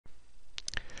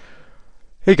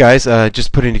Hey guys,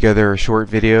 just putting together a short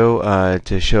video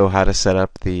to show how to set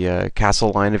up the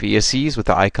Castle line of ESCs with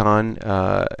the iKon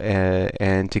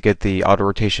and to get the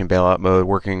auto-rotation bailout mode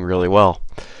working really well.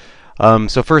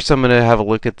 So first I'm going to have a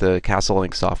look at the Castle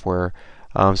Link software.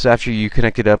 So after you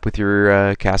connect it up with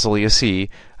your Castle ESC,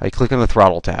 I click on the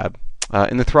Throttle tab.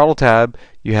 In the Throttle tab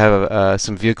you have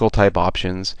some vehicle type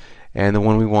options, and the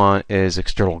one we want is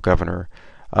external governor.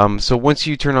 So once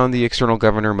you turn on the external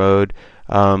governor mode,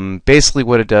 basically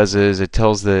what it does is it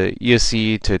tells the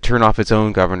ESC to turn off its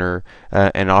own governor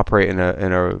and operate in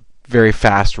a very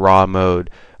fast raw mode,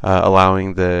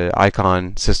 allowing the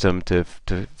iKon system to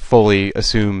fully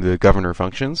assume the governor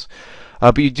functions.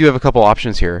 But you do have a couple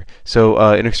options here.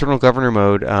 So in external governor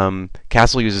mode,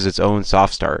 Castle uses its own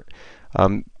soft start.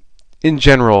 In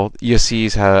general,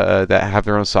 ESCs that have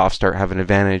their own soft start have an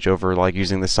advantage over like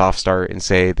using the soft start in,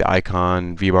 say, the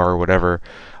iKon, VBAR, or whatever,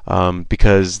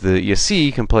 because the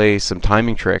ESC can play some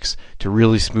timing tricks to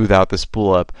really smooth out the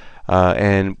spool up,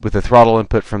 and with the throttle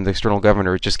input from the external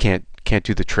governor, it just can't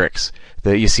do the tricks.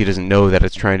 The ESC doesn't know that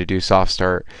it's trying to do soft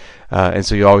start, and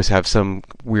so you always have some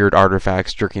weird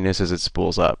artifacts, jerkiness as it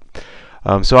spools up.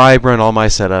 So I run all my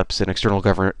setups in external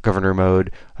governor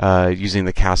mode using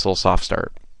the Castle soft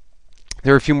start.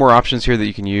 There are a few more options here that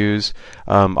you can use.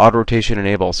 Auto-rotation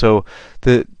enable. So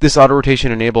this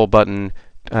auto-rotation enable button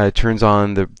turns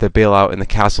on the bailout in the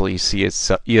Castle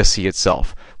ESC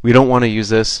itself. We don't want to use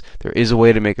this. There is a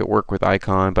way to make it work with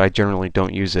iKon, but I generally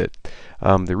don't use it.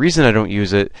 The reason I don't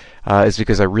use it is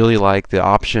because I really like the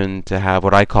option to have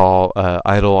what I call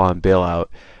idle on bailout.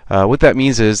 What that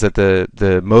means is that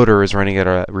the motor is running at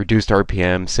a reduced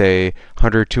RPM, say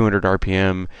 100, 200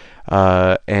 RPM,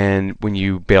 and when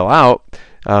you bail out,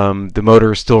 the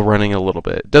motor is still running a little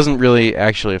bit. It doesn't really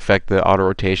actually affect the auto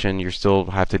rotation. You still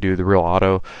have to do the real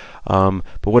auto.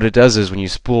 But what it does is when you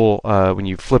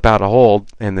flip out a hold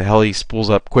and the heli spools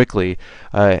up quickly,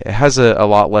 it has a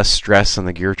lot less stress on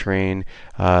the gear train,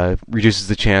 reduces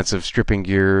the chance of stripping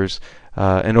gears,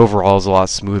 and overall is a lot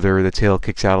smoother. The tail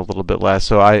kicks out a little bit less,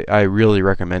 so I really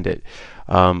recommend it.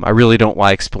 I really don't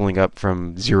like spooling up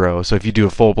from zero, so if you do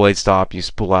a full blade stop, you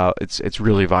spool out, it's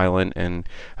really violent and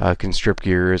can strip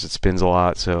gears. It spins a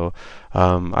lot, so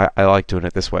I like doing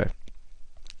it this way.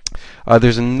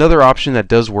 There's another option that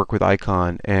does work with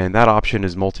iKon, and that option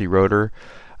is multi-rotor.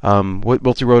 What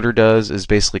multi-rotor does is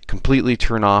basically completely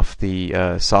turn off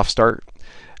the soft start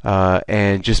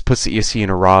and just puts the ESC in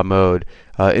a raw mode.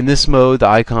 In this mode, the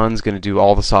iKon is going to do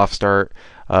all the soft start.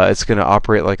 It's going to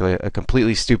operate like a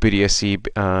completely stupid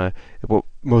ESC, what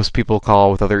most people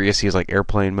call with other ESCs like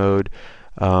airplane mode.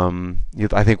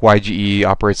 I think YGE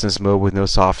operates in this mode with no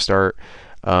soft start.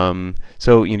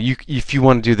 So if you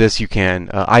want to do this, you can.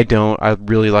 I don't. I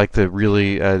really like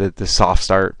the soft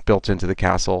start built into the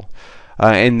Castle.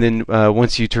 And then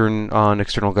once you turn on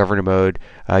external governor mode,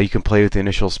 you can play with the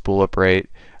initial spool up rate.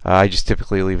 I just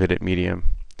typically leave it at medium.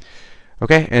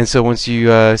 Okay, and so once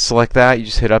you select that, you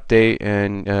just hit update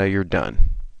and you're done.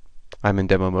 I'm in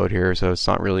demo mode here, so it's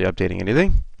not really updating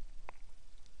anything.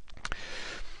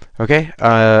 Okay,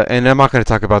 and I'm not going to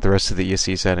talk about the rest of the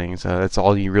ESC settings. That's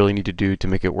all you really need to do to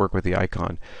make it work with the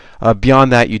iKon.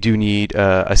 Beyond that, you do need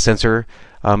a sensor.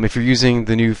 If you're using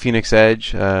the new Phoenix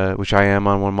Edge, which I am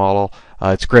on one model,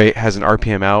 it's great. It has an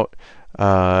RPM out,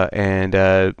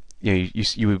 and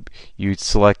you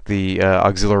select the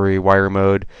auxiliary wire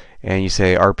mode, and you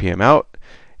say RPM out,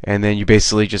 and then you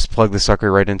basically just plug the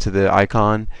sucker right into the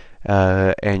iKon,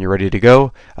 and you're ready to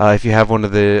go. If you have one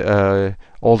of the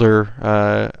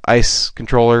older ICE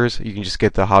controllers, you can just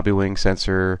get the Hobbywing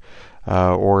sensor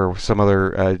or some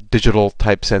other digital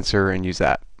type sensor and use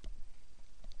that.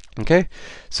 Okay,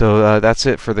 so that's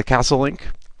it for the Castle Link.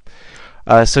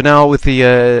 So now with the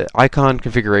iKon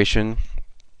configuration,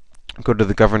 go to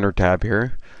the Governor tab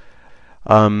here.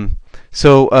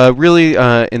 Really,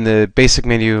 in the basic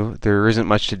menu, there isn't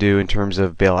much to do in terms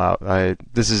of bailout.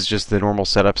 This is just the normal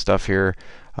setup stuff here.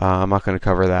 I'm not going to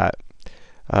cover that.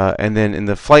 And then in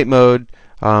the flight mode,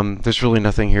 there's really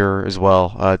nothing here as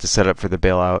well to set up for the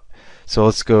bailout. So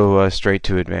let's go straight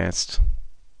to advanced.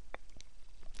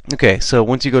 Okay, so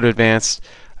once you go to advanced,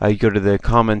 you go to the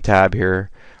common tab here,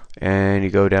 and you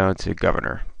go down to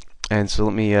governor. And so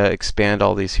let me expand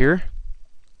all these here.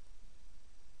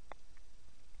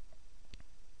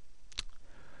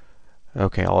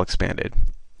 Okay, all expanded.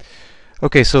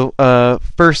 Okay, so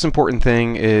first important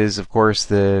thing is, of course,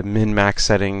 the min-max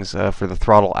settings for the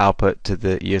throttle output to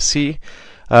the ESC.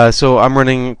 So I'm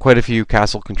running quite a few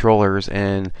Castle controllers,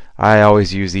 and I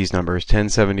always use these numbers,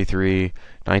 1073,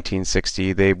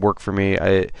 1960. They work for me.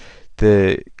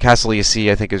 the Castle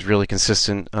ESC I think is really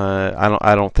consistent.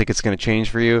 I don't think it's going to change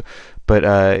for you, but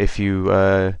if you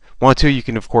want to, you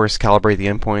can of course calibrate the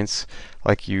endpoints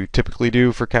like you typically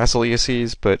do for Castle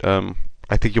ESCs. But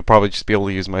I think you'll probably just be able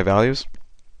to use my values.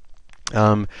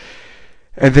 And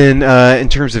then in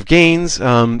terms of gains,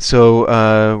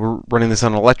 we're running this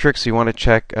on electric, so you want to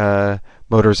check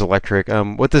motor's electric.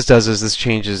 What this does is this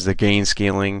changes the gain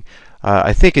scaling.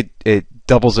 I think it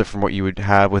doubles it from what you would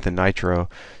have with a nitro.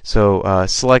 So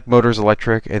select motor's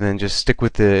electric and then just stick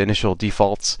with the initial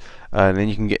defaults, and then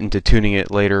you can get into tuning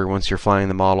it later once you're flying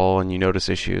the model and you notice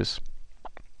issues.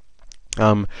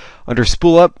 Under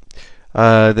spool up,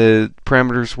 the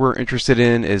parameters we're interested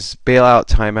in is bailout,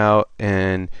 timeout,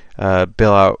 and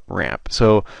bailout ramp.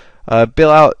 So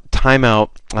bailout timeout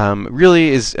really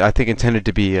is, I think, intended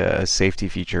to be a safety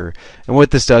feature. And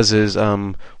what this does is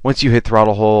once you hit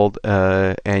throttle hold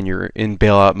and you're in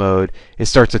bailout mode, it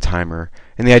starts a timer.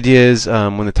 And the idea is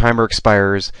when the timer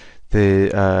expires,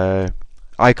 the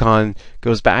iKon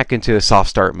goes back into a soft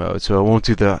start mode, so it won't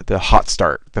do the hot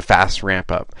start, the fast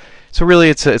ramp up. So really,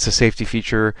 it's a safety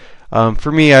feature.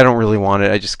 For me, I don't really want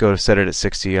it. I just go to set it at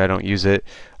 60. I don't use it.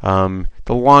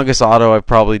 The longest auto I've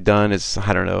probably done is,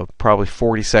 I don't know, probably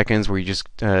 40 seconds, where you just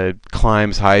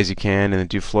climb as high as you can and then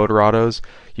do floater autos.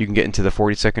 You can get into the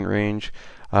 40-second range.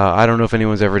 I don't know if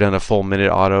anyone's ever done a full minute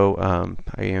auto.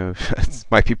 It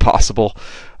might be possible.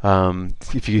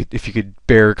 If you could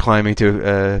bear climbing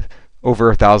to over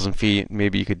 1,000 feet,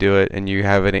 maybe you could do it, and you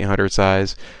have an 800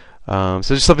 size. So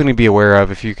just something to be aware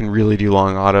of if you can really do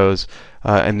long autos,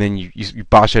 and then you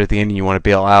botch it at the end and you want to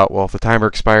bail out. Well, if the timer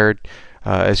expired,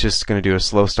 it's just going to do a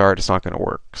slow start. It's not going to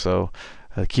work. So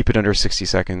keep it under 60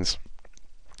 seconds.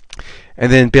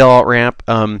 And then bailout ramp.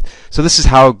 So this is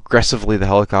how aggressively the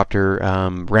helicopter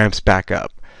ramps back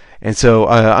up. And so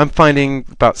I'm finding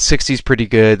about 60 is pretty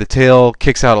good. The tail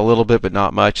kicks out a little bit, but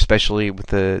not much, especially with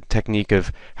the technique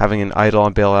of having an idle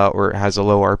on bailout where it has a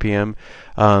low RPM.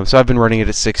 So I've been running it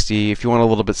at 60. If you want a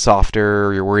little bit softer,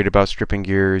 or you're worried about stripping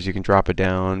gears, you can drop it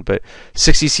down. But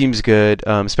 60 seems good,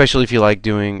 especially if you like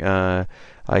doing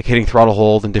like hitting throttle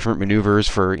hold and different maneuvers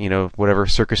for whatever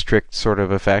circus trick sort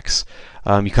of effects.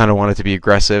 You kind of want it to be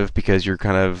aggressive because you're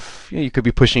kind of you could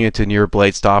be pushing it to near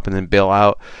blade stop and then bail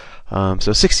out.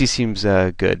 So 60 seems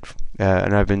good,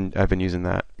 and I've been using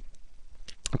that.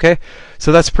 Okay,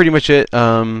 so that's pretty much it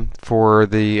for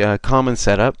the common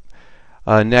setup.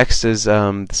 Next is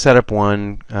setup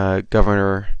 1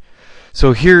 governor.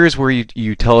 So here's where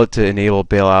you tell it to enable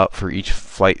bailout for each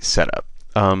flight setup.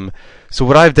 So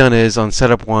what I've done is on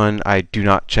setup 1 I do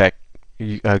not check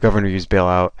governor use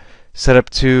bailout. Setup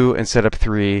 2 and setup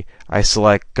 3 I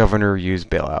select governor use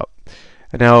bailout.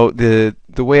 Now the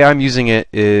way I'm using it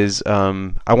is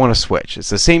I want to switch. It's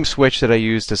the same switch that I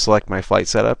use to select my flight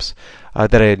setups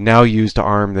that I now use to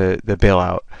arm the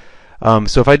bailout.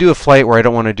 So if I do a flight where I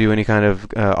don't want to do any kind of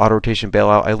auto-rotation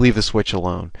bailout, I leave the switch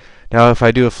alone. Now if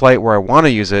I do a flight where I want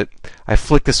to use it, I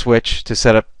flick the switch to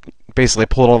set up, basically I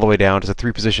pull it all the way down. It's a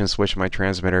 3-position switch in my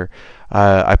transmitter.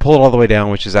 I pull it all the way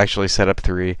down, which is actually setup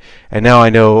 3, and now I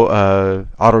know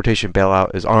auto-rotation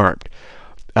bailout is armed.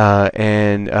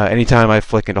 Anytime I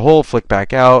flick into hold, flick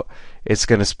back out, it's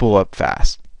going to spool up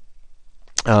fast.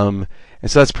 And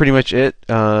so that's pretty much it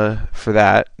for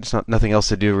that. There's nothing else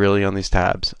to do really on these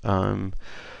tabs.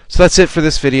 So that's it for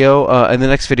this video. In the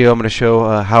next video I'm going to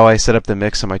show how I set up the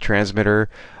mix on my transmitter,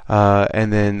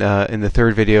 and then in the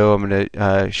third video I'm going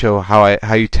to show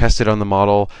how you test it on the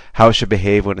model, how it should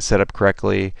behave when it's set up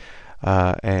correctly,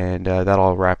 and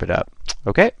that'll wrap it up.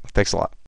 Okay, thanks a lot.